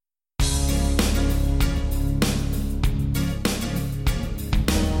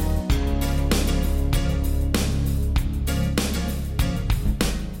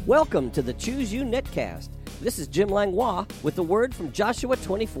Welcome to the Choose You Netcast. This is Jim Langlois with the word from Joshua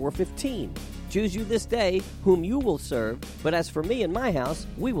 24:15. Choose you this day whom you will serve, but as for me and my house,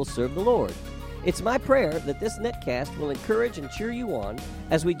 we will serve the Lord. It's my prayer that this netcast will encourage and cheer you on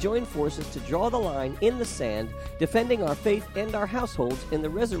as we join forces to draw the line in the sand, defending our faith and our households in the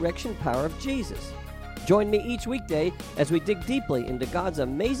resurrection power of Jesus. Join me each weekday as we dig deeply into God's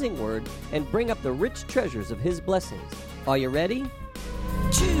amazing word and bring up the rich treasures of His blessings. Are you ready?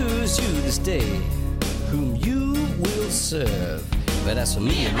 Choose you this day whom you will serve. But as for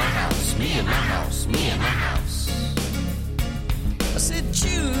me and my house, me and my house, me and my house. I said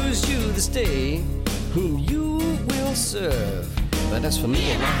choose you this day whom you will serve. But as for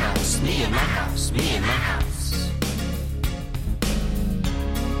me and my house, me and my house, me and my house.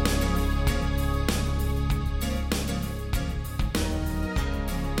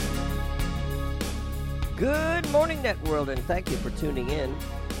 Good morning, Net World, and thank you for tuning in.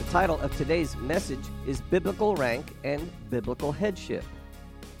 The title of today's message is Biblical Rank and Biblical Headship.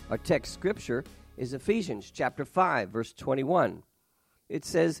 Our text scripture is Ephesians chapter 5, verse 21. It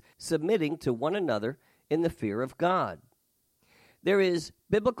says, submitting to one another in the fear of God. There is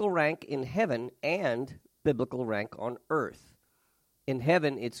biblical rank in heaven and biblical rank on earth. In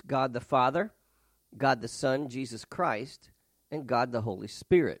heaven, it's God the Father, God the Son, Jesus Christ, and God the Holy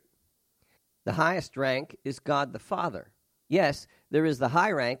Spirit. The highest rank is God the Father. Yes, there is the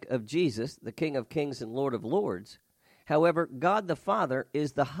high rank of Jesus, the King of Kings and Lord of Lords. However, God the Father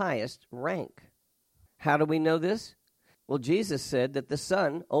is the highest rank. How do we know this? Well, Jesus said that the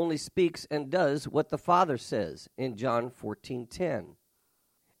Son only speaks and does what the Father says in John 14:10.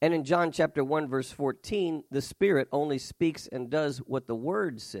 And in John chapter 1, verse 14, the Spirit only speaks and does what the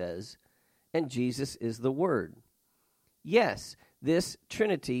Word says, and Jesus is the Word. Yes, this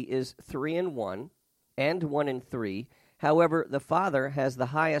Trinity is 3 in 1 and 1 in 3. However, the Father has the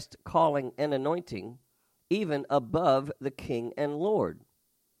highest calling and anointing, even above the King and Lord.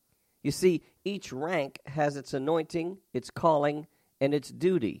 You see, each rank has its anointing, its calling, and its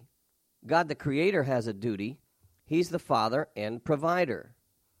duty. God the Creator has a duty. He's the Father and provider.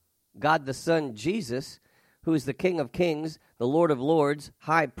 God the Son, Jesus, who is the King of Kings, the Lord of Lords,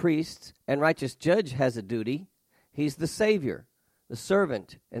 High Priest, and righteous Judge, has a duty. He's the Savior, the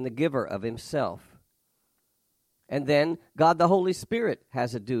servant, and the giver of Himself. And then God the Holy Spirit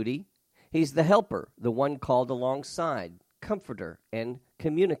has a duty. He's the helper, the one called alongside, comforter, and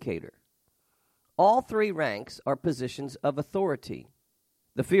communicator. All three ranks are positions of authority.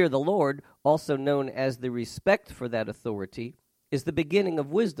 The fear of the Lord, also known as the respect for that authority, is the beginning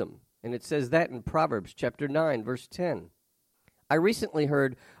of wisdom, and it says that in Proverbs chapter 9, verse 10. I recently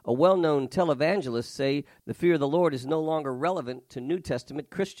heard a well-known televangelist say the fear of the Lord is no longer relevant to New Testament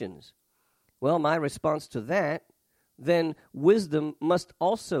Christians. Well, my response to that, then wisdom must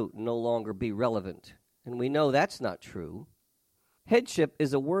also no longer be relevant. And we know that's not true. Headship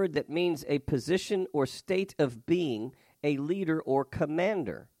is a word that means a position or state of being, a leader or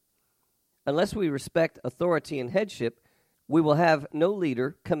commander. Unless we respect authority and headship, we will have no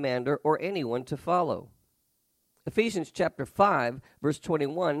leader, commander, or anyone to follow. Ephesians chapter 5, verse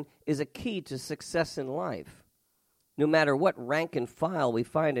 21 is a key to success in life. No matter what rank and file we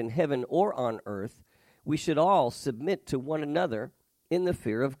find in heaven or on earth, we should all submit to one another in the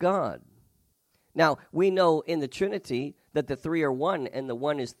fear of God. Now, we know in the Trinity that the three are one and the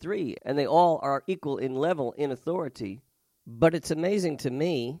one is three, and they all are equal in level in authority. But it's amazing to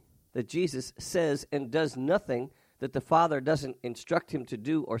me that Jesus says and does nothing that the Father doesn't instruct Him to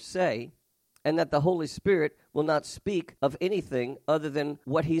do or say, and that the Holy Spirit will not speak of anything other than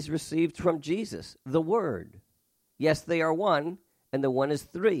what He's received from Jesus, the Word. Yes, they are one, and the one is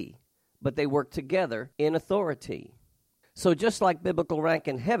three, but they work together in authority. So just like biblical rank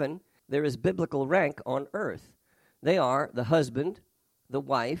in heaven, there is biblical rank on earth. They are the husband, the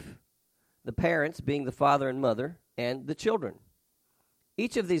wife, the parents being the father and mother, and the children.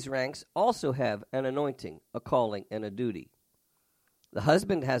 Each of these ranks also have an anointing, a calling, and a duty. The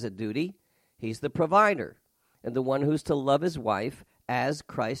husband has a duty. He's the provider and the one who's to love his wife as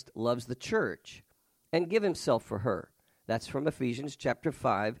Christ loves the church and give Himself for her. That's from Ephesians chapter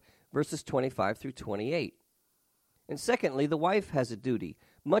 5, verses 25 through 28. And secondly, the wife has a duty.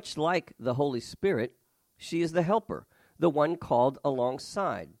 Much like the Holy Spirit, she is the helper, the one called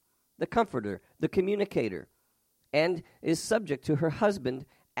alongside, the comforter, the communicator, and is subject to her husband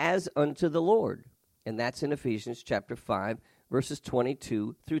as unto the Lord. And that's in Ephesians chapter 5, verses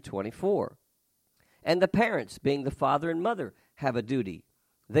 22 through 24. And the parents, being the father and mother, have a duty.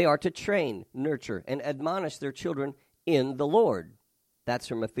 They are to train, nurture, and admonish their children in the Lord. That's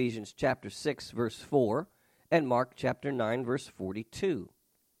from Ephesians chapter 6, verse 4, and Mark chapter 9, verse 42.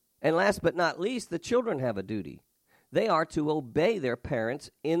 And last but not least, the children have a duty. They are to obey their parents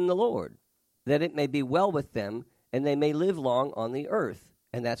in the Lord, that it may be well with them, and they may live long on the earth.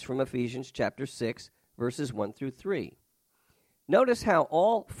 And that's from Ephesians chapter 6, verses 1 through 3. Notice how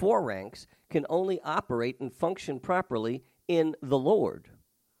all four ranks can only operate and function properly in the Lord.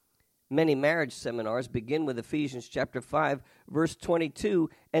 Many marriage seminars begin with Ephesians chapter 5, verse 22,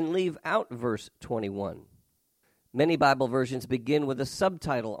 and leave out verse 21. Many Bible versions begin with a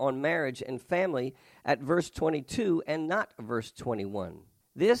subtitle on marriage and family at verse 22 and not verse 21.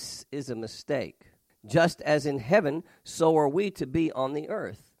 This is a mistake. Just as in heaven, so are we to be on the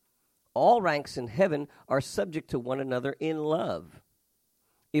earth. All ranks in heaven are subject to one another in love.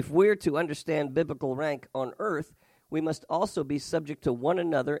 If we're to understand biblical rank on earth, we must also be subject to one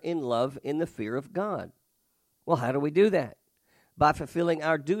another in love in the fear of God. Well, how do we do that? By fulfilling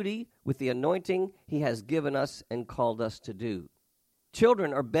our duty with the anointing He has given us and called us to do.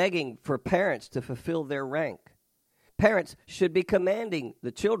 Children are begging for parents to fulfill their rank. Parents should be commanding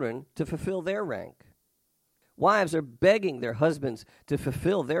the children to fulfill their rank. Wives are begging their husbands to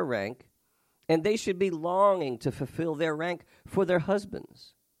fulfill their rank, and they should be longing to fulfill their rank for their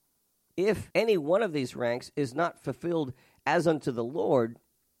husbands. If any one of these ranks is not fulfilled as unto the Lord,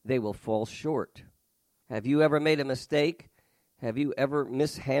 they will fall short. Have you ever made a mistake? Have you ever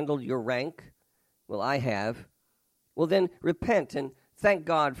mishandled your rank? Well, I have. Well, then repent and thank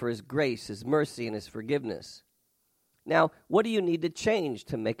God for His grace, His mercy, and His forgiveness. Now, what do you need to change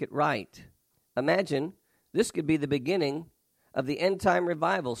to make it right? Imagine this could be the beginning of the end-time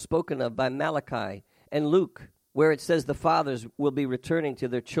revival spoken of by Malachi and Luke, where it says the fathers will be returning to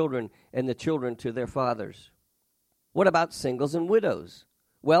their children and the children to their fathers. What about singles and widows?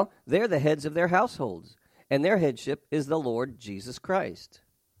 Well, they're the heads of their households, and their headship is the Lord Jesus Christ.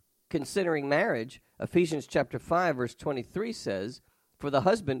 Considering marriage, Ephesians chapter 5, verse 23 says, "For the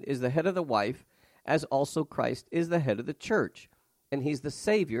husband is the head of the wife, as also Christ is the head of the church, and He's the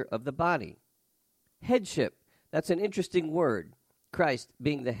Savior of the body." Headship, that's an interesting word. Christ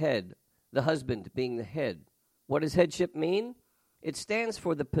being the head, the husband being the head. What does headship mean? It stands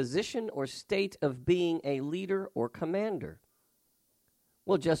for the position or state of being a leader or commander.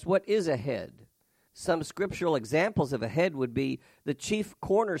 Well, just what is a head? Some scriptural examples of a head would be the chief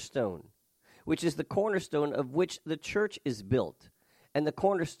cornerstone, which is the cornerstone of which the church is built, and the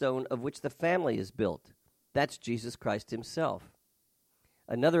cornerstone of which the family is built. That's Jesus Christ Himself.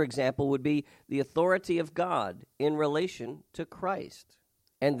 Another example would be the authority of God in relation to Christ,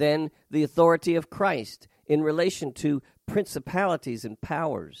 and then the authority of Christ in relation to principalities and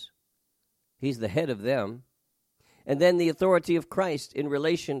powers. He's the head of them. And then the authority of Christ in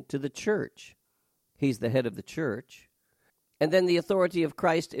relation to the church. He's the head of the church. And then the authority of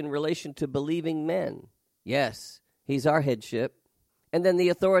Christ in relation to believing men. Yes, He's our headship. And then the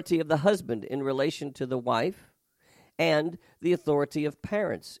authority of the husband in relation to the wife, and the authority of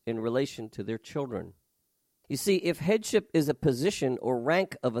parents in relation to their children. You see, if headship is a position or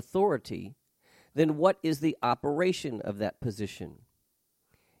rank of authority, then what is the operation of that position?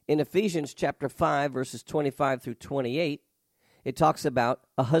 In Ephesians chapter 5, verses 25 through 28, it talks about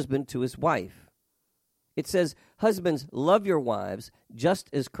a husband to his wife. It says, "Husbands, love your wives, just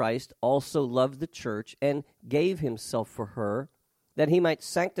as Christ also loved the church and gave Himself for her, that He might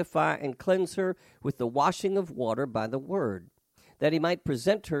sanctify and cleanse her with the washing of water by the word, that He might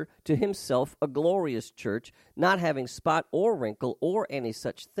present her to Himself a glorious church, not having spot or wrinkle or any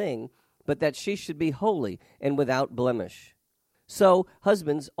such thing, but that she should be holy and without blemish. So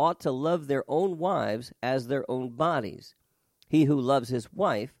husbands ought to love their own wives as their own bodies. He who loves his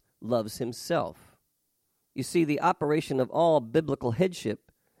wife loves himself." You see, the operation of all biblical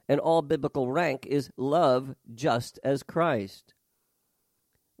headship and all biblical rank is love just as Christ.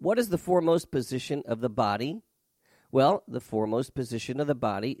 What is the foremost position of the body? Well, the foremost position of the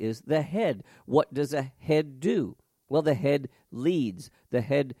body is the head. What does a head do? Well, the head leads, the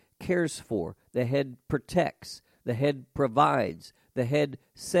head cares for, the head protects, the head provides, the head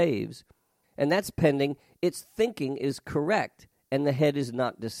saves. And that's pending its thinking is correct and the head is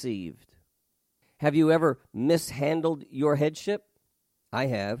not deceived. Have you ever mishandled your headship? I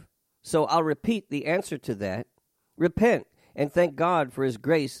have. So I'll repeat the answer to that. Repent and thank God for His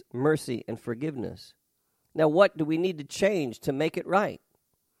grace, mercy, and forgiveness. Now, what do we need to change to make it right?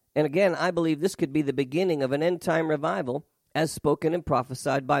 And again, I believe this could be the beginning of an end-time revival, as spoken and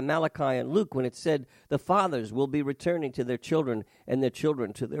prophesied by Malachi and Luke when it said, the fathers will be returning to their children and their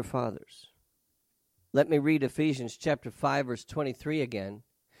children to their fathers. Let me read Ephesians chapter 5, verse 23 again.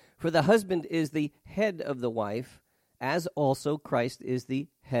 "For the husband is the head of the wife, as also Christ is the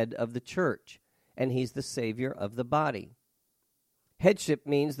head of the church, and He's the Savior of the body." Headship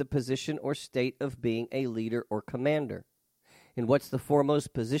means the position or state of being a leader or commander. And what's the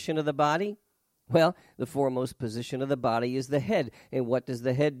foremost position of the body? Well, the foremost position of the body is the head. And what does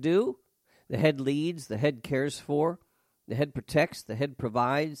the head do? The head leads, the head cares for, the head protects, the head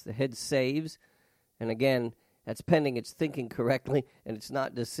provides, the head saves. And again, that's pending it's thinking correctly and it's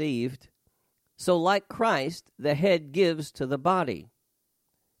not deceived. So like Christ, the head gives to the body.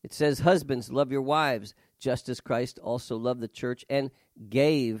 It says, husbands, love your wives, just as Christ also loved the church and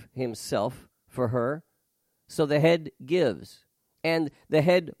gave himself for her. So the head gives, and the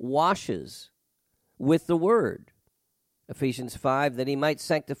head washes with the word. Ephesians 5, that he might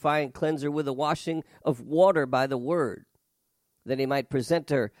sanctify and cleanse her with the washing of water by the word, that he might present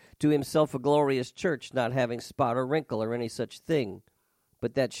her to himself a glorious church, not having spot or wrinkle or any such thing,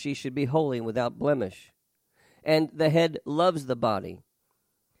 but that she should be holy and without blemish. And the head loves the body.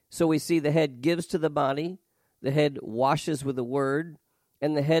 So we see the head gives to the body, the head washes with the word,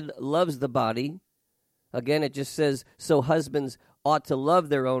 and the head loves the body. Again, it just says, so husbands ought to love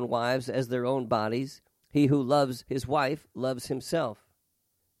their own wives as their own bodies. He who loves his wife loves himself.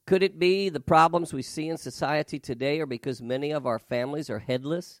 Could it be the problems we see in society today are because many of our families are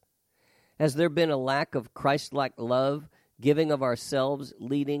headless? Has there been a lack of Christ-like love, giving of ourselves,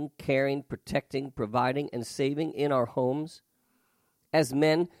 leading, caring, protecting, providing, and saving in our homes? As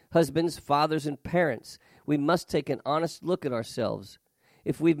men, husbands, fathers, and parents, we must take an honest look at ourselves.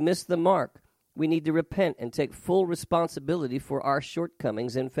 If we've missed the mark, we need to repent and take full responsibility for our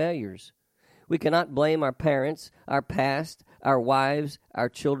shortcomings and failures. We cannot blame our parents, our past, our wives, our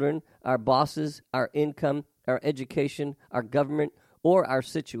children, our bosses, our income, our education, our government, or our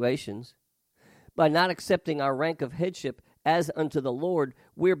situations. By not accepting our rank of headship as unto the Lord,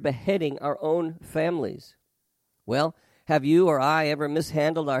 we're beheading our own families. Well, have you or I ever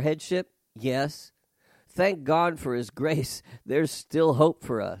mishandled our headship? Yes. Thank God for his grace. There's still hope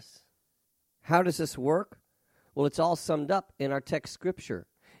for us. How does this work? Well, it's all summed up in our text scripture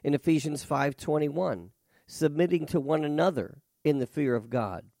in Ephesians 5:21, submitting to one another in the fear of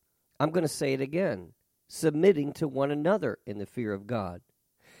God. I'm going to say it again, submitting to one another in the fear of God.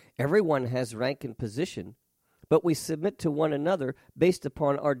 Everyone has rank and position, but we submit to one another based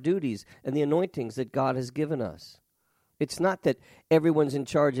upon our duties and the anointings that God has given us. It's not that everyone's in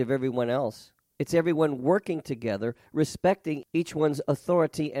charge of everyone else. It's everyone working together, respecting each one's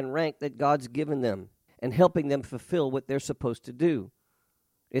authority and rank that God's given them, and helping them fulfill what they're supposed to do.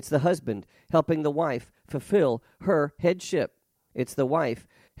 It's the husband helping the wife fulfill her headship. It's the wife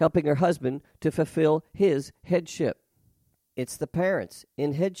helping her husband to fulfill his headship. It's the parents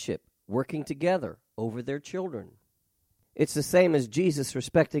in headship working together over their children. It's the same as Jesus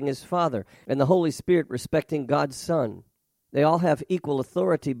respecting his Father and the Holy Spirit respecting God's Son. They all have equal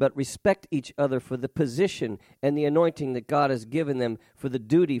authority, but respect each other for the position and the anointing that God has given them for the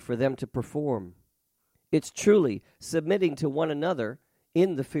duty for them to perform. It's truly submitting to one another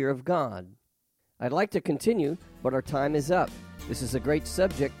in the fear of God. I'd like to continue, but our time is up. This is a great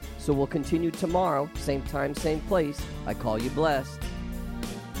subject, so we'll continue tomorrow, same time, same place. I call you blessed.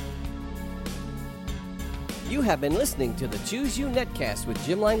 You have been listening to the Choose You Netcast with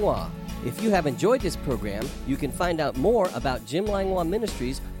Jim Langlois. If you have enjoyed this program, you can find out more about Jim Langlois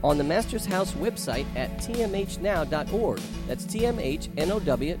Ministries on the Master's House website at tmhnow.org. That's tmhnow.org.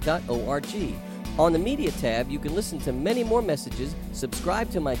 On the Media tab, you can listen to many more messages, subscribe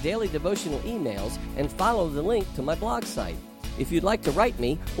to my daily devotional emails, and follow the link to my blog site. If you'd like to write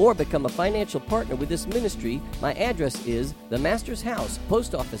me or become a financial partner with this ministry, my address is The Master's House,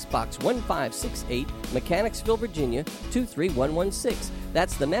 Post Office Box 1568, Mechanicsville, Virginia, 23116.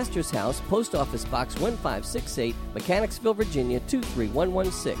 That's The Master's House, Post Office Box 1568, Mechanicsville, Virginia,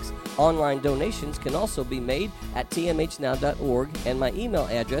 23116. Online donations can also be made at tmhnow.org, and my email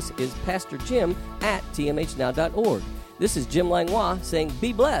address is pastorjim@tmhnow.org. This is Jim Langlois saying,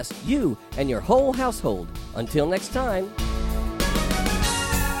 be blessed, you and your whole household. Until next time.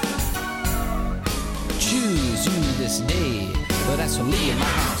 Choose you this day, but that's for me and my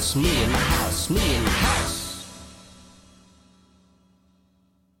house, me and my house, me and my house.